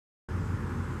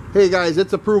Hey guys,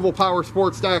 it's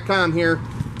ApprovalPowersports.com here.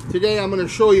 Today I'm going to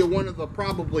show you one of the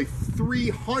probably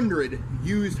 300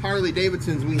 used Harley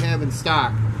Davidsons we have in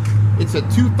stock. It's a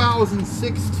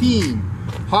 2016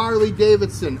 Harley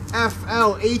Davidson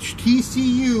FLHTCU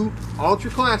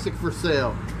Ultra Classic for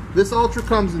sale. This Ultra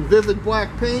comes in vivid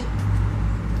black paint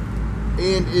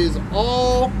and is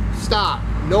all stock,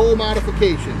 no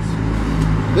modifications.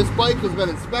 This bike has been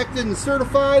inspected and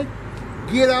certified.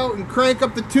 Get out and crank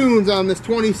up the tunes on this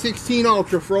 2016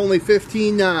 Ultra for only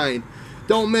 $15,900.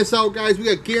 Don't miss out, guys. We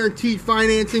got guaranteed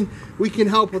financing. We can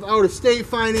help with out-of-state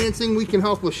financing. We can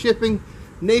help with shipping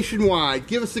nationwide.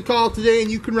 Give us a call today and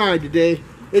you can ride today.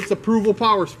 It's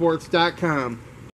ApprovalPowersports.com.